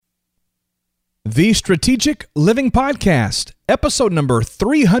The Strategic Living Podcast, episode number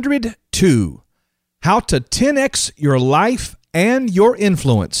 302, How to 10X Your Life and Your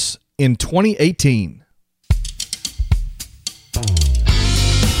Influence in 2018.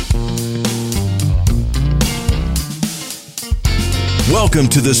 Welcome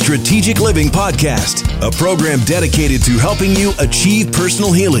to the Strategic Living Podcast, a program dedicated to helping you achieve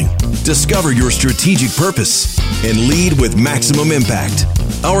personal healing, discover your strategic purpose, and lead with maximum impact.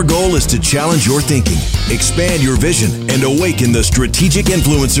 Our goal is to challenge your thinking, expand your vision, and awaken the strategic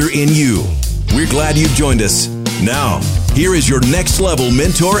influencer in you. We're glad you've joined us. Now, here is your next level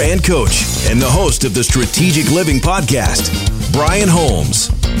mentor and coach, and the host of the Strategic Living Podcast, Brian Holmes.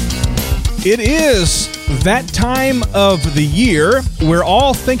 It is that time of the year. We're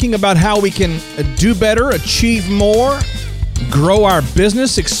all thinking about how we can do better, achieve more, grow our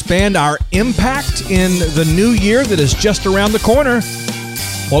business, expand our impact in the new year that is just around the corner.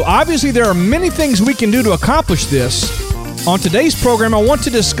 Well, obviously, there are many things we can do to accomplish this. On today's program, I want to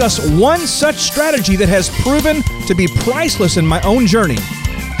discuss one such strategy that has proven to be priceless in my own journey.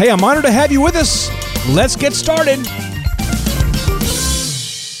 Hey, I'm honored to have you with us. Let's get started.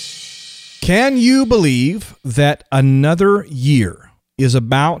 Can you believe that another year is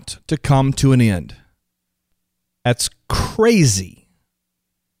about to come to an end? That's crazy.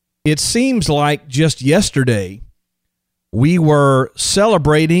 It seems like just yesterday we were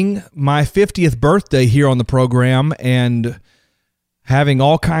celebrating my 50th birthday here on the program and having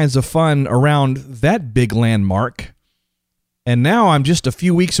all kinds of fun around that big landmark. And now I'm just a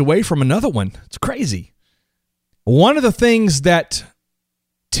few weeks away from another one. It's crazy. One of the things that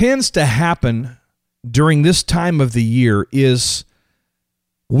tends to happen during this time of the year is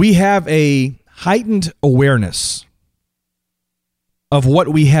we have a heightened awareness of what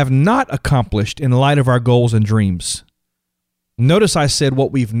we have not accomplished in light of our goals and dreams. Notice I said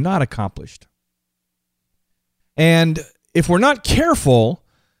what we've not accomplished. And if we're not careful,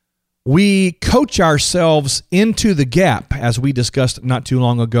 we coach ourselves into the gap, as we discussed not too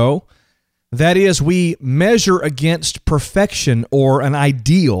long ago. That is, we measure against perfection or an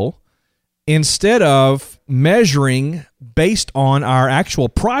ideal instead of measuring based on our actual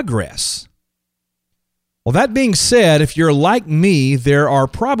progress. Well, that being said, if you're like me, there are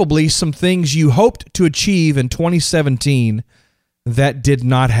probably some things you hoped to achieve in 2017 that did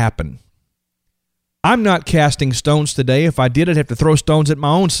not happen. I'm not casting stones today. If I did, I'd have to throw stones at my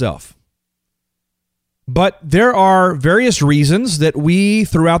own self. But there are various reasons that we,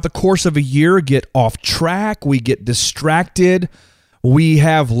 throughout the course of a year, get off track, we get distracted, we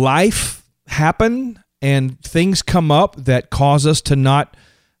have life happen, and things come up that cause us to not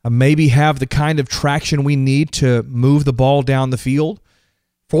maybe have the kind of traction we need to move the ball down the field.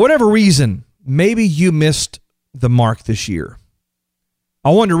 For whatever reason, maybe you missed the mark this year. I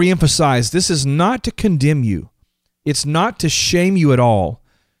want to reemphasize, this is not to condemn you. It's not to shame you at all.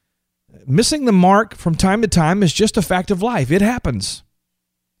 Missing the mark from time to time is just a fact of life. It happens.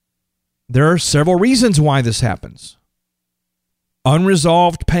 There are several reasons why this happens.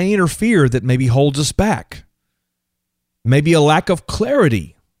 Unresolved pain or fear that maybe holds us back. Maybe a lack of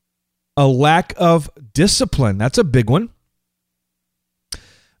clarity. A lack of discipline. That's a big one.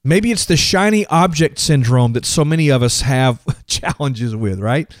 Maybe it's the shiny object syndrome that so many of us have challenges with,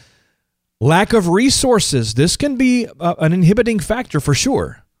 right? Lack of resources. This can be an inhibiting factor for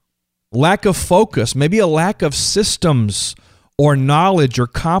sure. Lack of focus. Maybe a lack of systems or knowledge or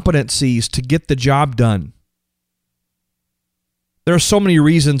competencies to get the job done. There are so many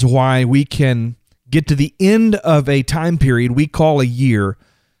reasons why we can get to the end of a time period we call a year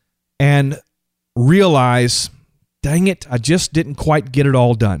and realize, dang it, I just didn't quite get it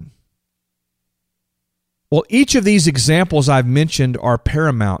all done. Well, each of these examples I've mentioned are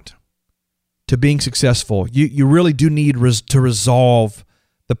paramount to being successful. You really do need to resolve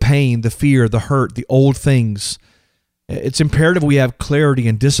the pain, the fear, the hurt, the old things. It's imperative we have clarity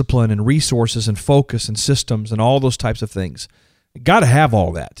and discipline and resources and focus and systems and all those types of things. You got to have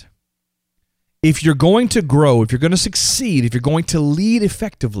all that. If you're going to grow, if you're going to succeed, if you're going to lead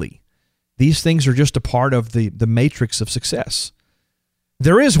effectively, these things are just a part of the matrix of success.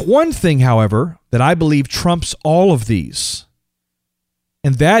 There is one thing, however, that I believe trumps all of these,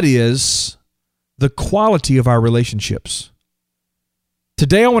 and that is the quality of our relationships.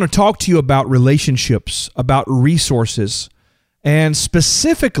 Today, I want to talk to you about relationships, about resources, and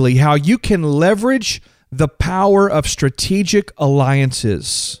specifically how you can leverage the power of strategic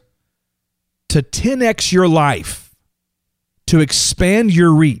alliances to 10x your life, to expand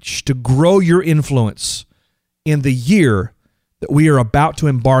your reach, to grow your influence in the year that we are about to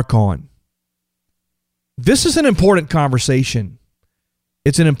embark on. This is an important conversation.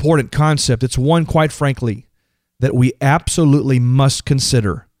 It's an important concept. It's one, quite frankly, that we absolutely must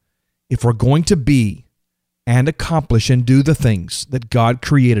consider if we're going to be and accomplish and do the things that God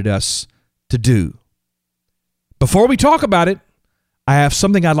created us to do. Before we talk about it, I have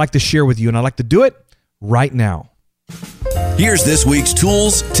something I'd like to share with you, and I'd like to do it right now. Here's this week's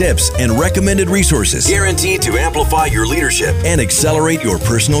tools, tips, and recommended resources guaranteed to amplify your leadership and accelerate your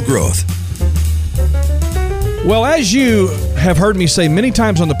personal growth. Well, as you have heard me say many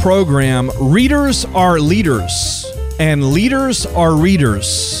times on the program, readers are leaders, and leaders are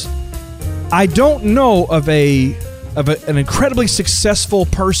readers. I don't know of an incredibly successful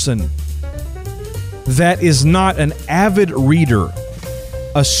person that is not an avid reader,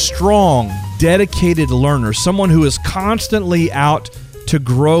 a strong, dedicated learner, someone who is constantly out to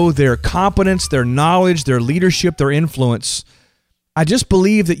grow their competence, their knowledge, their leadership, their influence. I just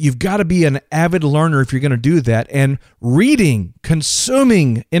believe that you've got to be an avid learner if you're going to do that. And reading,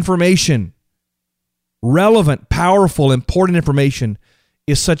 consuming information, relevant, powerful, important information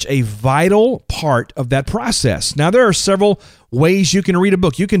is such a vital part of that process. Now, there are several ways you can read a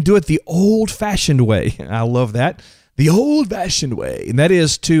book. You can do it the old-fashioned way. I love that. The old-fashioned way. And that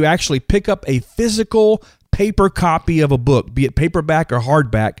is to actually pick up a physical paper copy of a book, be it paperback or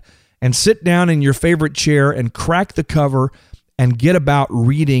hardback, and sit down in your favorite chair and crack the cover and get about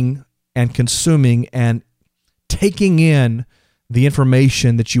reading and consuming and taking in the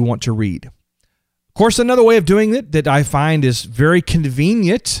information that you want to read. Of course, another way of doing it that I find is very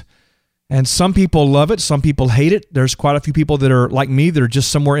convenient, and some people love it, some people hate it. There's quite a few people that are like me that are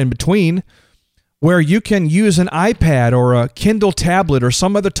just somewhere in between, where you can use an iPad or a Kindle tablet or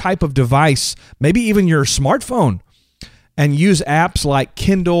some other type of device, maybe even your smartphone, and use apps like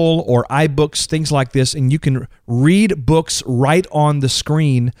Kindle or iBooks, things like this, and you can read books right on the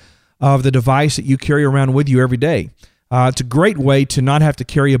screen of the device that you carry around with you every day. It's a great way to not have to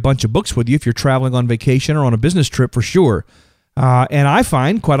carry a bunch of books with you if you're traveling on vacation or on a business trip for sure. And I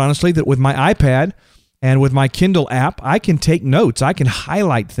find, quite honestly, that with my iPad and with my Kindle app, I can take notes. I can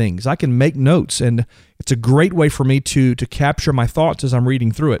highlight things. I can make notes. And it's a great way for me to capture my thoughts as I'm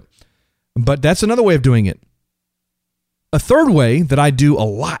reading through it. But that's another way of doing it. A third way that I do a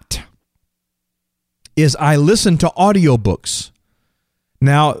lot is I listen to audiobooks.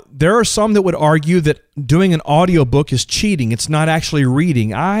 Now, there are some that would argue that doing an audiobook is cheating. It's not actually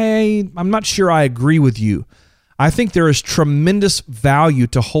reading. I'm not sure I agree with you. I think there is tremendous value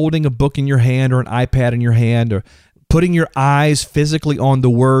to holding a book in your hand or an iPad in your hand or putting your eyes physically on the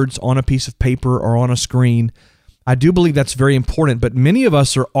words on a piece of paper or on a screen. I do believe that's very important, but many of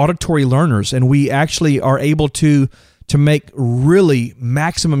us are auditory learners, and we actually are able to make really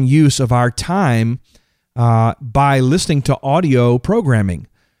maximum use of our time by listening to audio programming.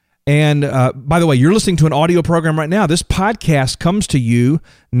 And by the way, you're listening to an audio program right now. This podcast comes to you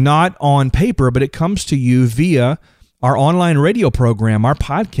not on paper, but it comes to you via our online radio program, our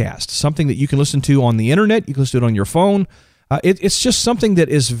podcast, something that you can listen to on the internet. You can listen to it on your phone. It's just something that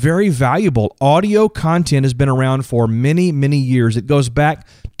is very valuable. Audio content has been around for many, many years. It goes back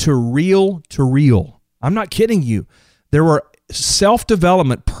to reel to reel. I'm not kidding you. There were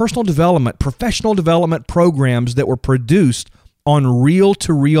self-development, personal development, professional development programs that were produced on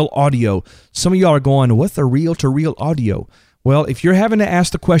reel-to-reel audio. Some of y'all are going, what's a reel-to-reel audio? Well, if you're having to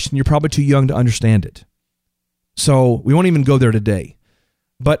ask the question, you're probably too young to understand it. So we won't even go there today.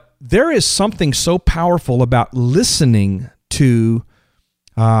 But there is something so powerful about listening to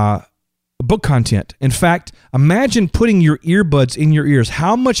book content. In fact, imagine putting your earbuds in your ears.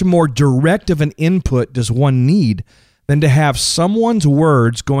 How much more direct of an input does one need than to have someone's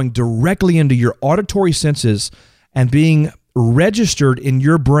words going directly into your auditory senses and being registered in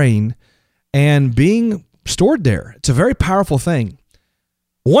your brain and being stored there? It's a very powerful thing.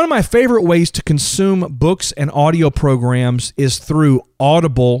 One of my favorite ways to consume books and audio programs is through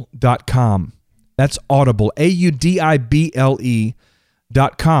audible.com. That's Audible, AUDIBLE.com.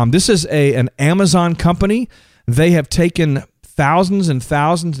 This is an Amazon company. They have taken thousands and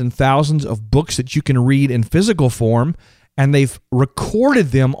thousands and thousands of books that you can read in physical form, and they've recorded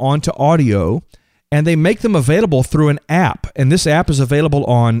them onto audio, and they make them available through an app. And this app is available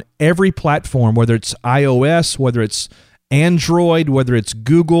on every platform, whether it's iOS, whether it's Android, whether it's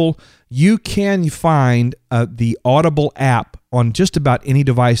Google. You can find the Audible app on just about any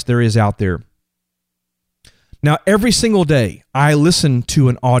device there is out there. Now, every single day, I listen to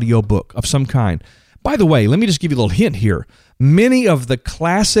an audiobook of some kind. By the way, let me just give you a little hint here. Many of the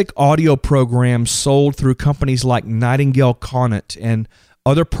classic audio programs sold through companies like Nightingale Conant and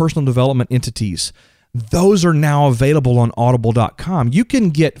other personal development entities, those are now available on audible.com. You can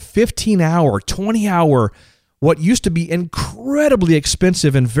get 15-hour, 20-hour, what used to be incredibly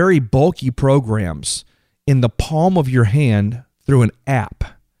expensive and very bulky programs in the palm of your hand through an app.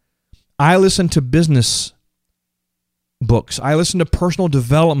 I listen to business books. I listen to personal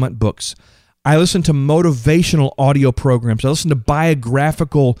development books. I listen to motivational audio programs. I listen to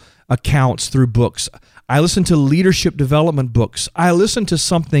biographical accounts through books. I listen to leadership development books. I listen to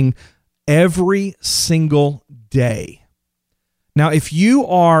something every single day. Now, if you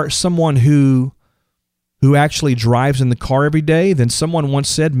are someone who actually drives in the car every day, then someone once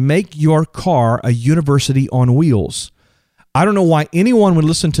said, make your car a university on wheels. I don't know why anyone would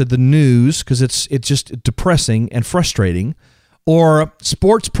listen to the news, because it's just depressing and frustrating, or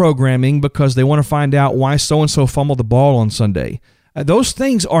sports programming because they want to find out why so-and-so fumbled the ball on Sunday. Those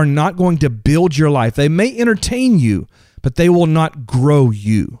things are not going to build your life. They may entertain you, but they will not grow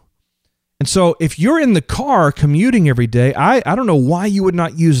you. And so if you're in the car commuting every day, I don't know why you would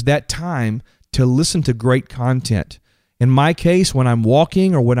not use that time to listen to great content. In my case, when I'm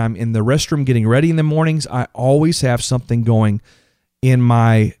walking or when I'm in the restroom getting ready in the mornings, I always have something going in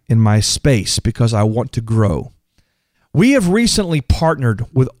my space because I want to grow. We have recently partnered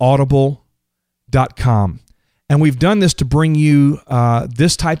with Audible.com, and we've done this to bring you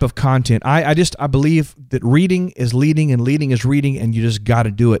this type of content. I believe that reading is leading and leading is reading, and you just got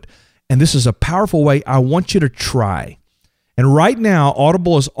to do it. And this is a powerful way I want you to try. And right now,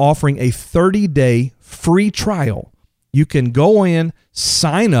 Audible is offering a 30-day free trial. You can go in,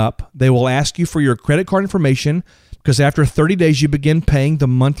 sign up. They will ask you for your credit card information because after 30 days, you begin paying the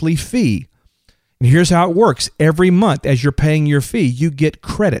monthly fee. And here's how it works. Every month, as you're paying your fee, you get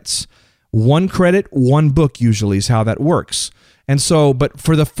credits. 1 credit, 1 book usually is how that works. And so, but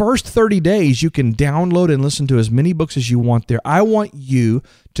for the first 30 days, you can download and listen to as many books as you want there. I want you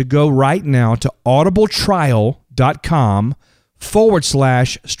to go right now to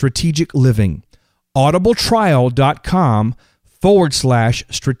audibletrial.com/strategic living.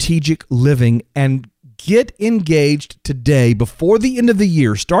 audibletrial.com/strategic living and get engaged today before the end of the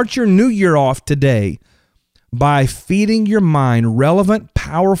year. Start your new year off today by feeding your mind relevant,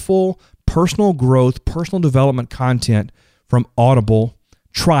 powerful, personal growth, personal development content from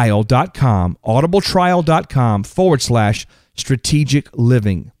audibletrial.com, audibletrial.com/strategic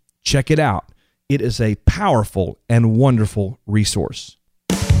living. Check it out. It is a powerful and wonderful resource.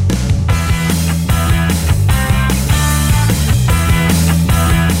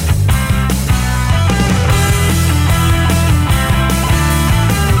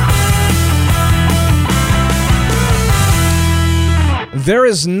 There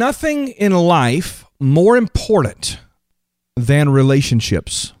is nothing in life more important than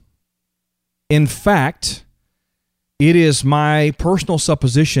relationships. In fact, it is my personal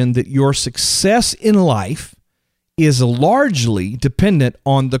supposition that your success in life is largely dependent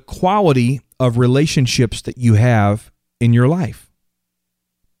on the quality of relationships that you have in your life.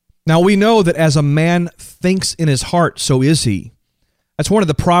 Now, we know that as a man thinks in his heart, so is he. That's one of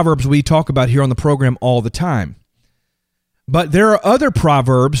the proverbs we talk about here on the program all the time. But there are other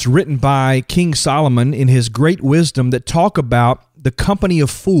proverbs written by King Solomon in his great wisdom that talk about the company of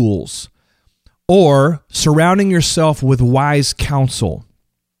fools or surrounding yourself with wise counsel.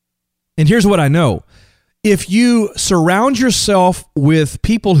 And here's what I know. If you surround yourself with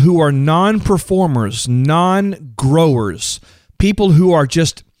people who are non-performers, non-growers, people who are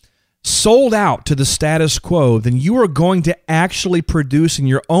just sold out to the status quo, then you are going to actually produce in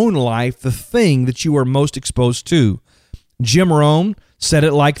your own life the thing that you are most exposed to. Jim Rohn said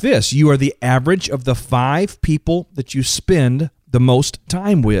it like this: you are the average of the 5 people that you spend the most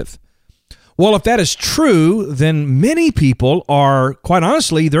time with. Well, if that is true, then many people are, quite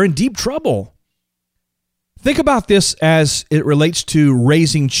honestly, they're in deep trouble. Think about this as it relates to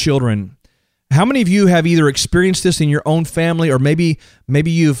raising children. How many of you have either experienced this in your own family, or maybe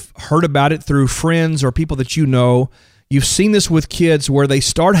you've heard about it through friends or people that you know? You've seen this with kids where they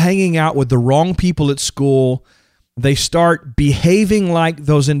start hanging out with the wrong people at school. They start behaving like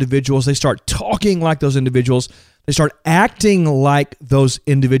those individuals. They start talking like those individuals. They start acting like those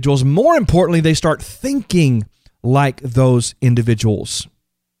individuals. More importantly, they start thinking like those individuals.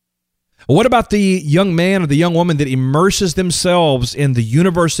 What about the young man or the young woman that immerses themselves in the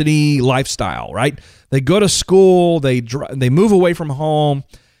university lifestyle, right? They go to school, they move away from home,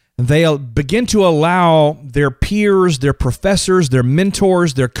 and they begin to allow their peers, their professors, their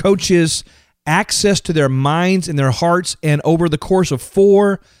mentors, their coaches access to their minds and their hearts, and over the course of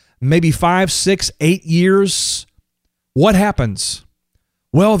 4, maybe 5, 6, 8 years, what happens?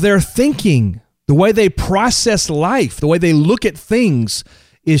 Well, their thinking, the way they process life, the way they look at things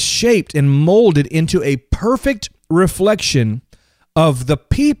is shaped and molded into a perfect reflection of the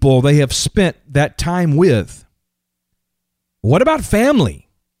people they have spent that time with. What about family?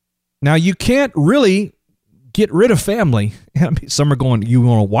 Now, you can't really get rid of family. I mean, some are going, you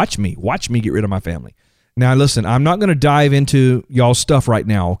want to watch me get rid of my family. Now, listen, I'm not going to dive into y'all's stuff right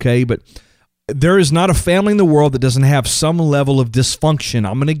now, okay? But there is not a family in the world that doesn't have some level of dysfunction.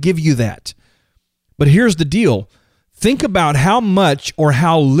 I'm going to give you that. But here's the deal. Think about how much or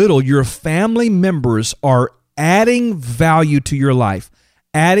how little your family members are adding value to your life,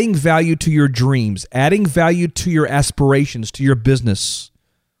 adding value to your dreams, adding value to your aspirations, to your business.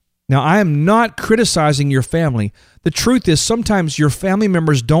 Now, I am not criticizing your family. The truth is sometimes your family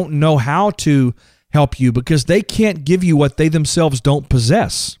members don't know how to help you because they can't give you what they themselves don't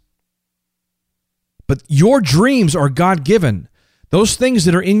possess. But your dreams are God-given. Those things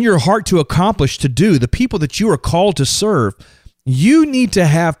that are in your heart to accomplish, to do, the people that you are called to serve, you need to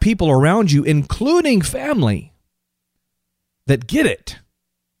have people around you, including family, that get it,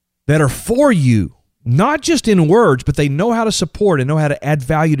 that are for you, not just in words, but they know how to support and know how to add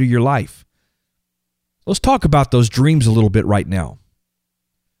value to your life. Let's talk about those dreams a little bit right now.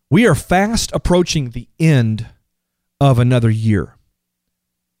 We are fast approaching the end of another year.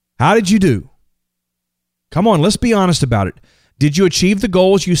 How did you do? Come on, let's be honest about it. Did you achieve the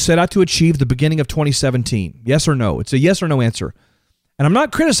goals you set out to achieve the beginning of 2017? Yes or no? It's a yes or no answer. And I'm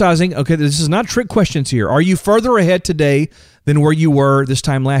not criticizing, okay, this is not trick questions here. Are you further ahead today than where you were this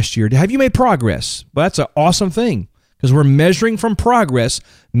time last year? Have you made progress? Well, that's an awesome thing because we're measuring from progress,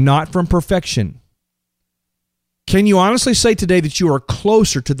 not from perfection. Can you honestly say today that you are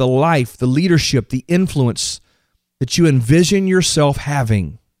closer to the life, the leadership, the influence that you envision yourself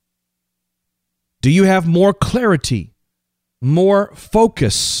having? Do you have more clarity, more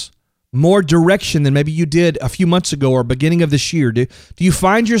focus, more direction than maybe you did a few months ago or beginning of this year? Do you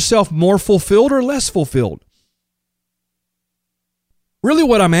find yourself more fulfilled or less fulfilled? Really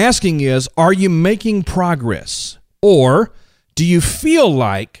what I'm asking is, are you making progress? Or do you feel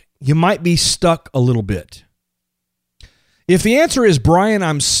like you might be stuck a little bit? If the answer is, Brian,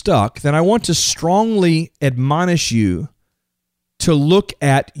 I'm stuck, then I want to strongly admonish you to look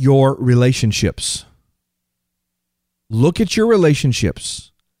at your relationships. Look at your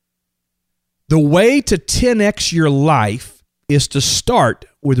relationships. The way to 10x your life is to start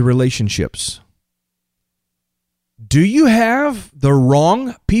with relationships. Do you have the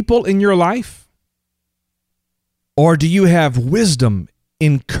wrong people in your life? Or do you have wisdom,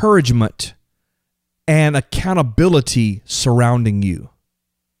 encouragement, and accountability surrounding you?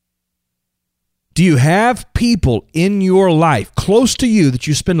 Do you have people in your life close to you that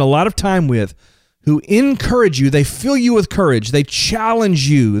you spend a lot of time with who encourage you? They fill you with courage. They challenge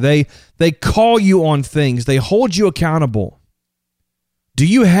you. They call you on things. They hold you accountable. Do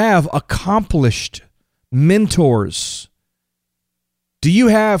you have accomplished mentors? Do you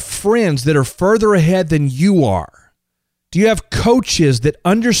have friends that are further ahead than you are? Do you have coaches that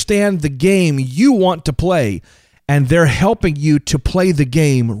understand the game you want to play and they're helping you to play the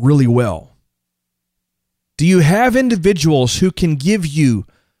game really well? Do you have individuals who can give you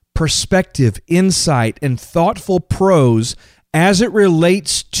perspective, insight, and thoughtful prose as it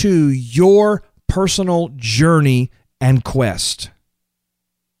relates to your personal journey and quest?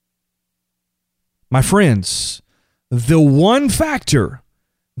 My friends, the one factor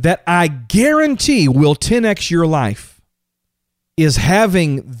that I guarantee will 10x your life is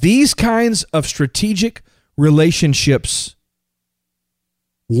having these kinds of strategic relationships,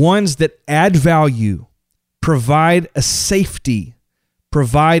 ones that add value, provide a safety,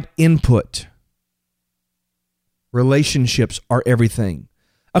 provide input. Relationships are everything.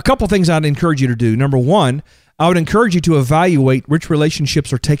 A couple things I'd encourage you to do. Number one, I would encourage you to evaluate which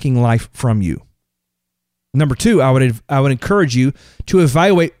relationships are taking life from you. Number two, I would encourage you to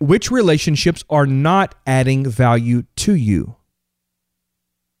evaluate which relationships are not adding value to you.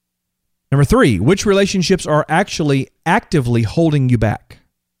 Number three, which relationships are actually actively holding you back?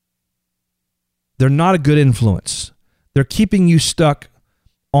 They're not a good influence. They're keeping you stuck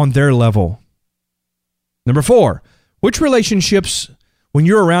on their level. Number four, which relationships, when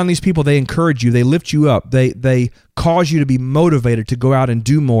you're around these people, they encourage you, they lift you up, they cause you to be motivated to go out and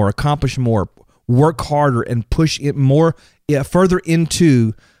do more, accomplish more, work harder, and push it more further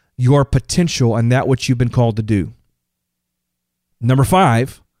into your potential and that which you've been called to do. Number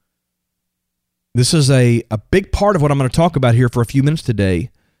five, this is a big part of what I'm going to talk about here for a few minutes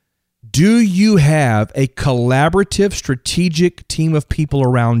today. Do you have a collaborative, strategic team of people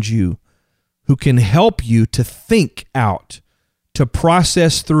around you who can help you to think out, to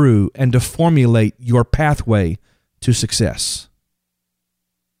process through, and to formulate your pathway to success?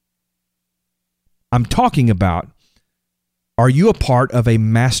 I'm talking about, are you a part of a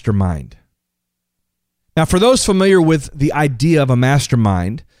mastermind? Now, for those familiar with the idea of a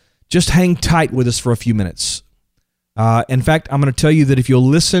mastermind, just hang tight with us for a few minutes. In fact, I'm going to tell you that if you'll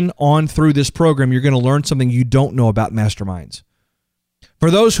listen on through this program, you're going to learn something you don't know about masterminds.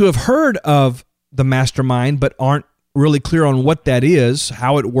 For those who have heard of the mastermind but aren't really clear on what that is,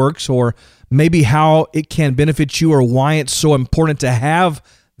 how it works, or maybe how it can benefit you or why it's so important to have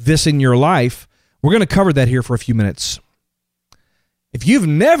this in your life, we're going to cover that here for a few minutes. If you've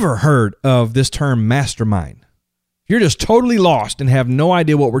never heard of this term mastermind, you're just totally lost and have no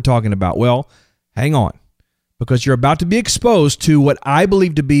idea what we're talking about, well, hang on, because you're about to be exposed to what I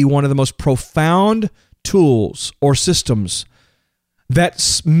believe to be one of the most profound tools or systems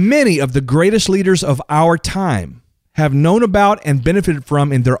that many of the greatest leaders of our time have known about and benefited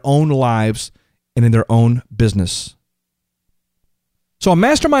from in their own lives and in their own business. So a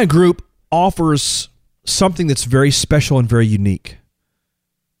mastermind group offers something that's very special and very unique.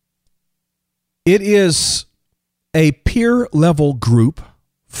 It is a peer-level group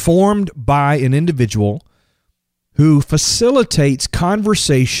formed by an individual who facilitates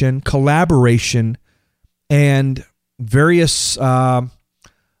conversation, collaboration, and various,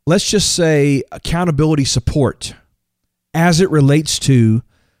 let's just say, accountability support as it relates to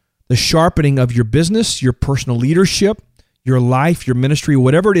the sharpening of your business, your personal leadership, your life, your ministry,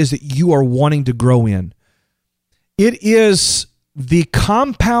 whatever it is that you are wanting to grow in. It is the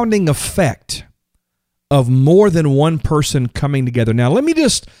compounding effect of more than one person coming together. Now,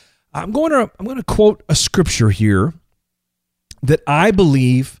 I'm going to quote a scripture here that I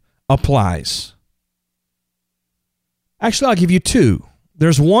believe applies. Actually, I'll give you two.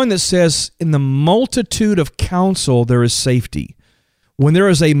 There's one that says, in the multitude of counsel, there is safety. When there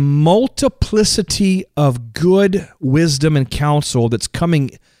is a multiplicity of good wisdom and counsel that's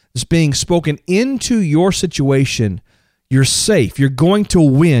being spoken into your situation, you're safe. You're going to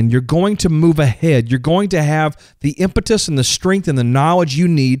win. You're going to move ahead. You're going to have the impetus and the strength and the knowledge you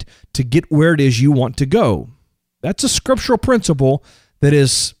need to get where it is you want to go. That's a scriptural principle that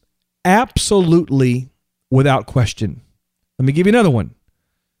is absolutely without question. Let me give you another one.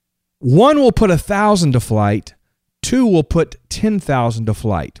 One will put 1,000 to flight. Two will put 10,000 to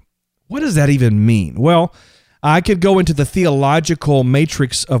flight. What does that even mean? Well, I could go into the theological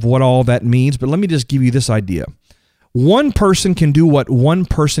matrix of what all that means, but let me just give you this idea. One person can do what one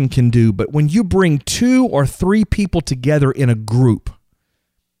person can do, but when you bring 2 or 3 people together in a group,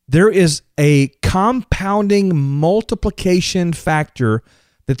 there is a compounding multiplication factor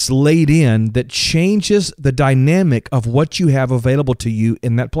that's laid in that changes the dynamic of what you have available to you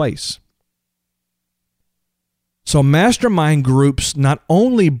in that place. So mastermind groups not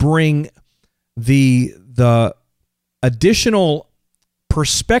only bring the additional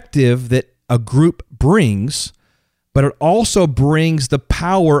perspective that a group brings, but it also brings the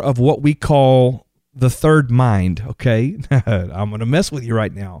power of what we call the third mind, okay? I'm going to mess with you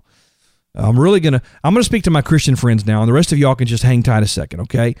right now. I'm going to speak to my Christian friends now, and the rest of y'all can just hang tight a second,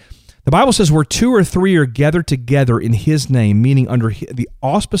 okay? The Bible says where 2 or 3 are gathered together in His name, meaning under the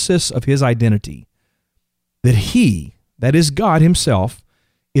auspices of His identity, that He, that is God Himself,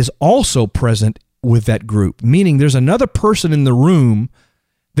 is also present with that group, meaning there's another person in the room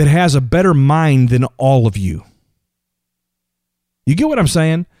that has a better mind than all of you. You get what I'm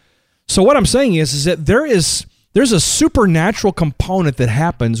saying? So what I'm saying is that there's a supernatural component that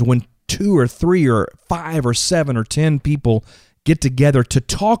happens when 2 or 3 or 5 or 7 or 10 people get together to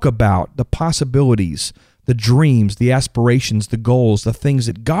talk about the possibilities, the dreams, the aspirations, the goals, the things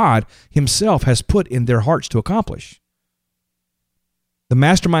that God Himself has put in their hearts to accomplish. The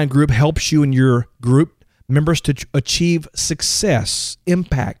mastermind group helps you and your group members to achieve success,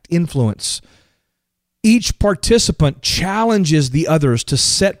 impact, influence. Each participant challenges the others to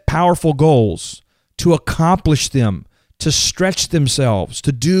set powerful goals, to accomplish them, to stretch themselves,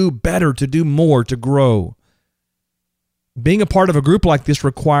 to do better, to do more, to grow. Being a part of a group like this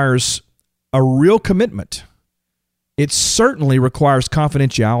requires a real commitment. It certainly requires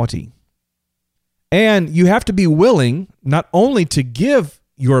confidentiality. And you have to be willing not only to give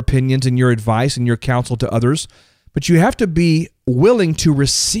your opinions and your advice and your counsel to others, but you have to be willing to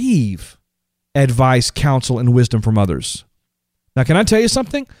receive advice, counsel, and wisdom from others. Now, can I tell you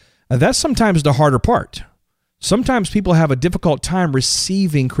something? That's sometimes the harder part. Sometimes people have a difficult time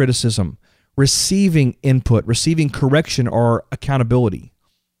receiving criticism, receiving input, receiving correction or accountability.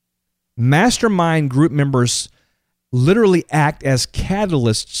 Mastermind group members literally act as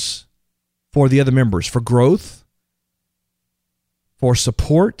catalysts for the other members, for growth, for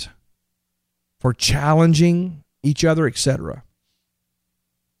support, for challenging each other, etc.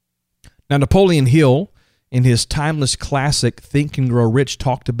 Now, Napoleon Hill, in his timeless classic Think and Grow Rich,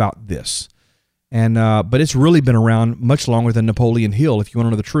 talked about this. But it's really been around much longer than Napoleon Hill, if you want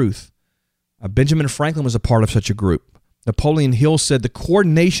to know the truth. Benjamin Franklin was a part of such a group. Napoleon Hill said the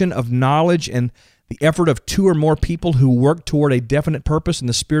coordination of knowledge and the effort of two or more people who work toward a definite purpose in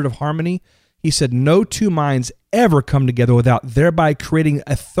the spirit of harmony. He said no two minds ever come together without thereby creating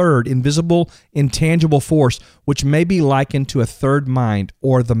a third invisible, intangible force, which may be likened to a third mind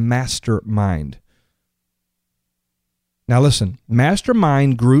or the mastermind. Now listen,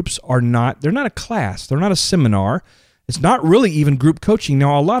 mastermind groups they're not a class, they're not a seminar. It's not really even group coaching.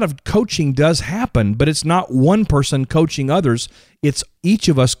 Now, a lot of coaching does happen, but it's not one person coaching others. It's each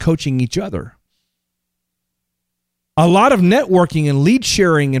of us coaching each other. A lot of networking and lead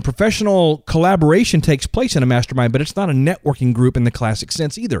sharing and professional collaboration takes place in a mastermind, but it's not a networking group in the classic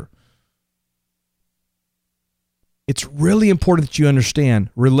sense either. It's really important that you understand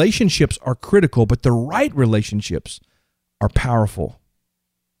relationships are critical, but the right relationships are powerful.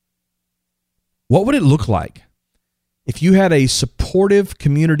 What would it look like if you had a supportive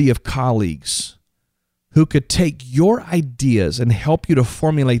community of colleagues who could take your ideas and help you to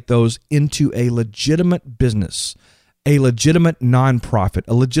formulate those into a legitimate business, a legitimate nonprofit,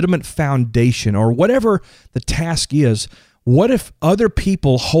 a legitimate foundation, or whatever the task is? What if other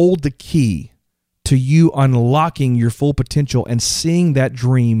people hold the key to you unlocking your full potential and seeing that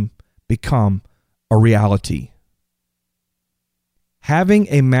dream become a reality? Having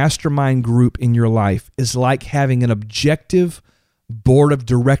a mastermind group in your life is like having an objective board of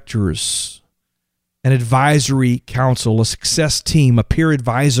directors, an advisory council, a success team, a peer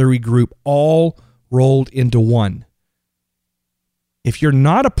advisory group, all rolled into one. If you're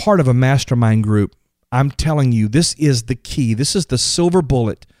not a part of a mastermind group, I'm telling you, this is the key. This is the silver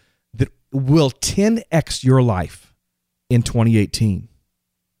bullet that will 10x your life in 2018.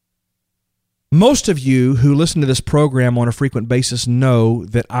 Most of you who listen to this program on a frequent basis know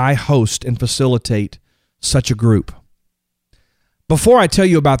that I host and facilitate such a group. Before I tell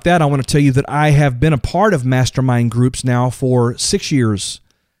you about that, I want to tell you that I have been a part of mastermind groups now for 6 years,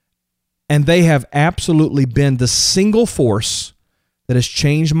 and they have absolutely been the single force that has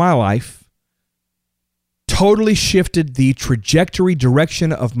changed my life, totally shifted the trajectory,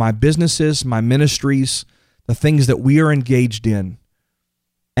 direction of my businesses, my ministries, the things that we are engaged in.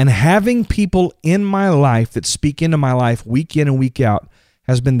 And having people in my life that speak into my life week in and week out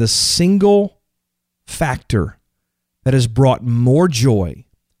has been the single factor that has brought more joy,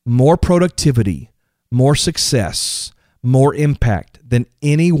 more productivity, more success, more impact than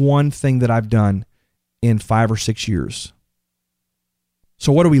any one thing that I've done in 5 or 6 years.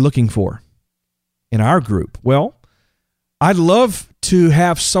 So what are we looking for in our group? Well, I'd love to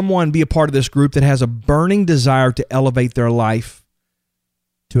have someone be a part of this group that has a burning desire to elevate their life,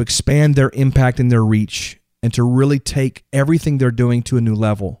 to expand their impact and their reach, and to really take everything they're doing to a new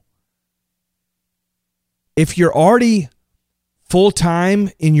level. If you're already full-time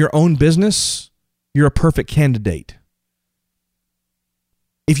in your own business, you're a perfect candidate.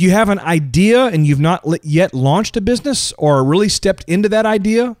 If you have an idea and you've not yet launched a business or really stepped into that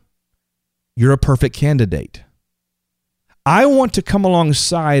idea, you're a perfect candidate. I want to come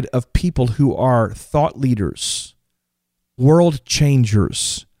alongside of people who are thought leaders, world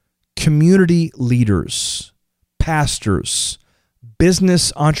changers, community leaders, pastors,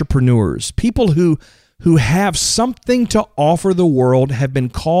 business entrepreneurs, people who have something to offer the world, have been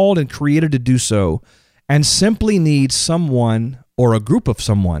called and created to do so, and simply need someone or a group of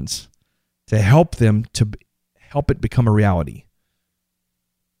someones to help them to help it become a reality.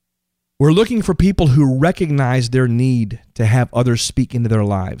 We're looking for people who recognize their need to have others speak into their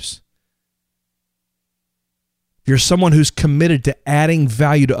lives. If you're someone who's committed to adding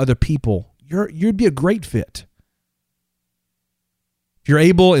value to other people, you'd be a great fit. If you're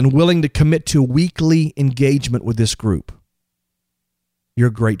able and willing to commit to weekly engagement with this group, you're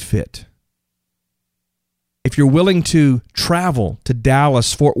a great fit. If you're willing to travel to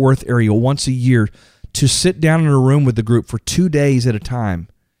Dallas, Fort Worth area once a year to sit down in a room with the group for 2 days at a time,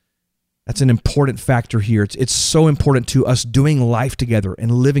 that's an important factor here. It's so important to us doing life together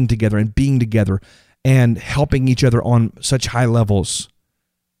and living together and being together and helping each other on such high levels.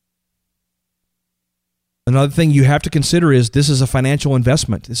 Another thing you have to consider is this is a financial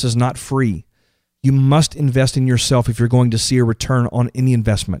investment. This is not free. You must invest in yourself if you're going to see a return on any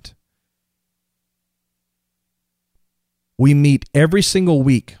investment. We meet every single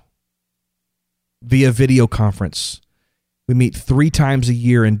week via video conference. We meet 3 times a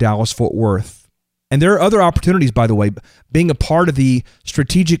year in Dallas, Fort Worth. And there are other opportunities, by the way. Being a part of the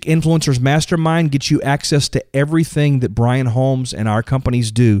Strategic Influencers Mastermind gets you access to everything that Brian Holmes and our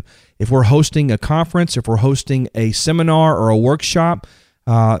companies do. If we're hosting a conference, if we're hosting a seminar or a workshop,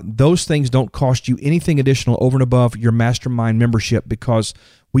 those things don't cost you anything additional over and above your mastermind membership, because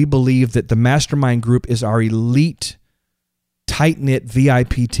we believe that the mastermind group is our elite, tight-knit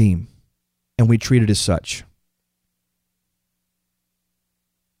VIP team, and we treat it as such.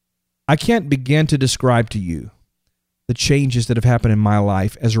 I can't begin to describe to you the changes that have happened in my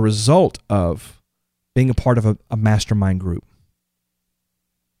life as a result of being a part of a mastermind group.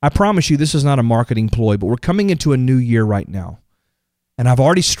 I promise you this is not a marketing ploy, but we're coming into a new year right now. And I've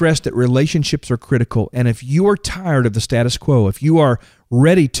already stressed that relationships are critical. And if you are tired of the status quo, if you are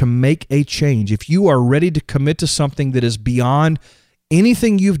ready to make a change, if you are ready to commit to something that is beyond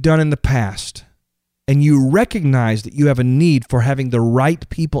anything you've done in the past, and you recognize that you have a need for having the right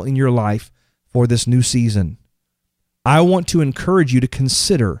people in your life for this new season, I want to encourage you to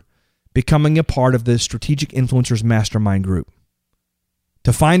consider becoming a part of the Strategic Influencers Mastermind Group.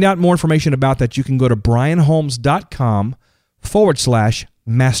 To find out more information about that, you can go to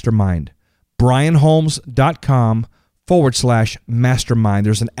brianholmes.com/mastermind. brianholmes.com/mastermind.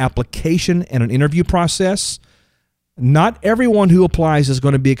 There's an application and an interview process. Not everyone who applies is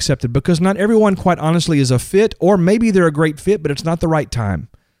going to be accepted, because not everyone, quite honestly, is a fit, or maybe they're a great fit, but it's not the right time.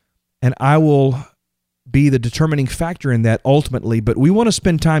 And I will be the determining factor in that ultimately, but we want to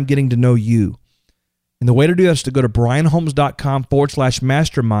spend time getting to know you. And the way to do that is to go to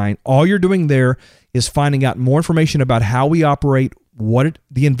brianholmes.com/mastermind. All you're doing there is finding out more information about how we operate, what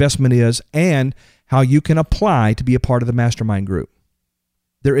the investment is, and how you can apply to be a part of the mastermind group.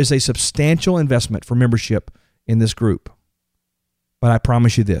 There is a substantial investment for membership in this group, but I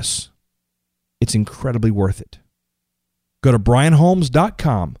promise you this, it's incredibly worth it. Go to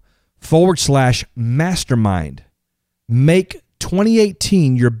brianholmes.com/mastermind. Make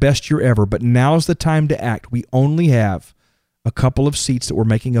 2018 your best year ever, but now's the time to act. We only have a couple of seats that we're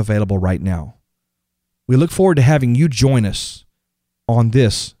making available right now. We look forward to having you join us on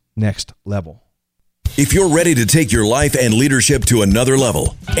this next level. If you're ready to take your life and leadership to another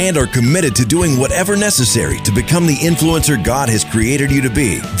level and are committed to doing whatever necessary to become the influencer God has created you to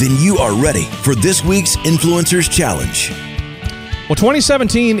be, then you are ready for this week's Influencers Challenge. Well,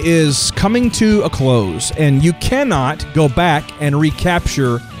 2017 is coming to a close, and you cannot go back and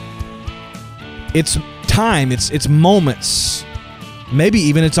recapture its time, its moments, maybe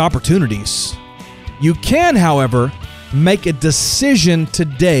even its opportunities. You can, however, make a decision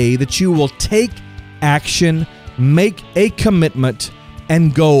today that you will take action, make a commitment,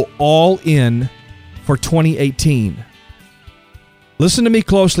 and go all in for 2018. Listen to me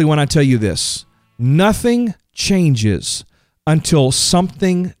closely when I tell you this. Nothing changes until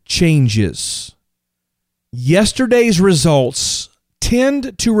something changes. Yesterday's results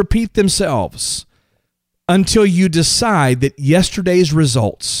tend to repeat themselves until you decide that yesterday's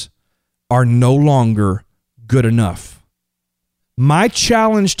results are no longer good enough. My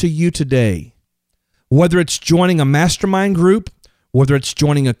challenge to you today, whether it's joining a mastermind group, whether it's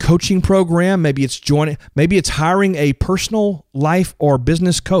joining a coaching program, maybe it's hiring a personal life or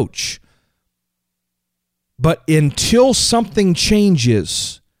business coach. But until something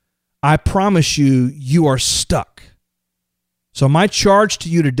changes, I promise you, you are stuck. So my charge to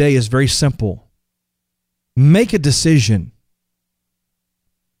you today is very simple. Make a decision.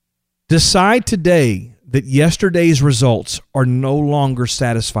 Decide today that yesterday's results are no longer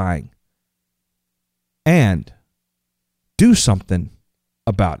satisfying. And do something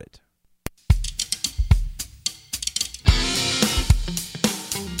about it.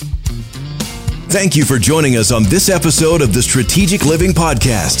 Thank you for joining us on this episode of the Strategic Living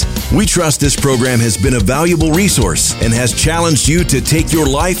Podcast. We trust this program has been a valuable resource and has challenged you to take your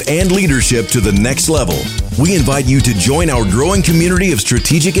life and leadership to the next level. We invite you to join our growing community of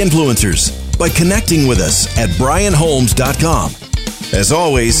strategic influencers by connecting with us at brianholmes.com. As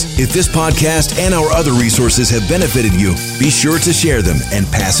always, if this podcast and our other resources have benefited you, be sure to share them and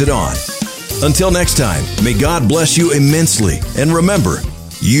pass it on. Until next time, may God bless you immensely, and remember,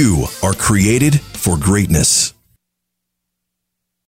 you are created for greatness.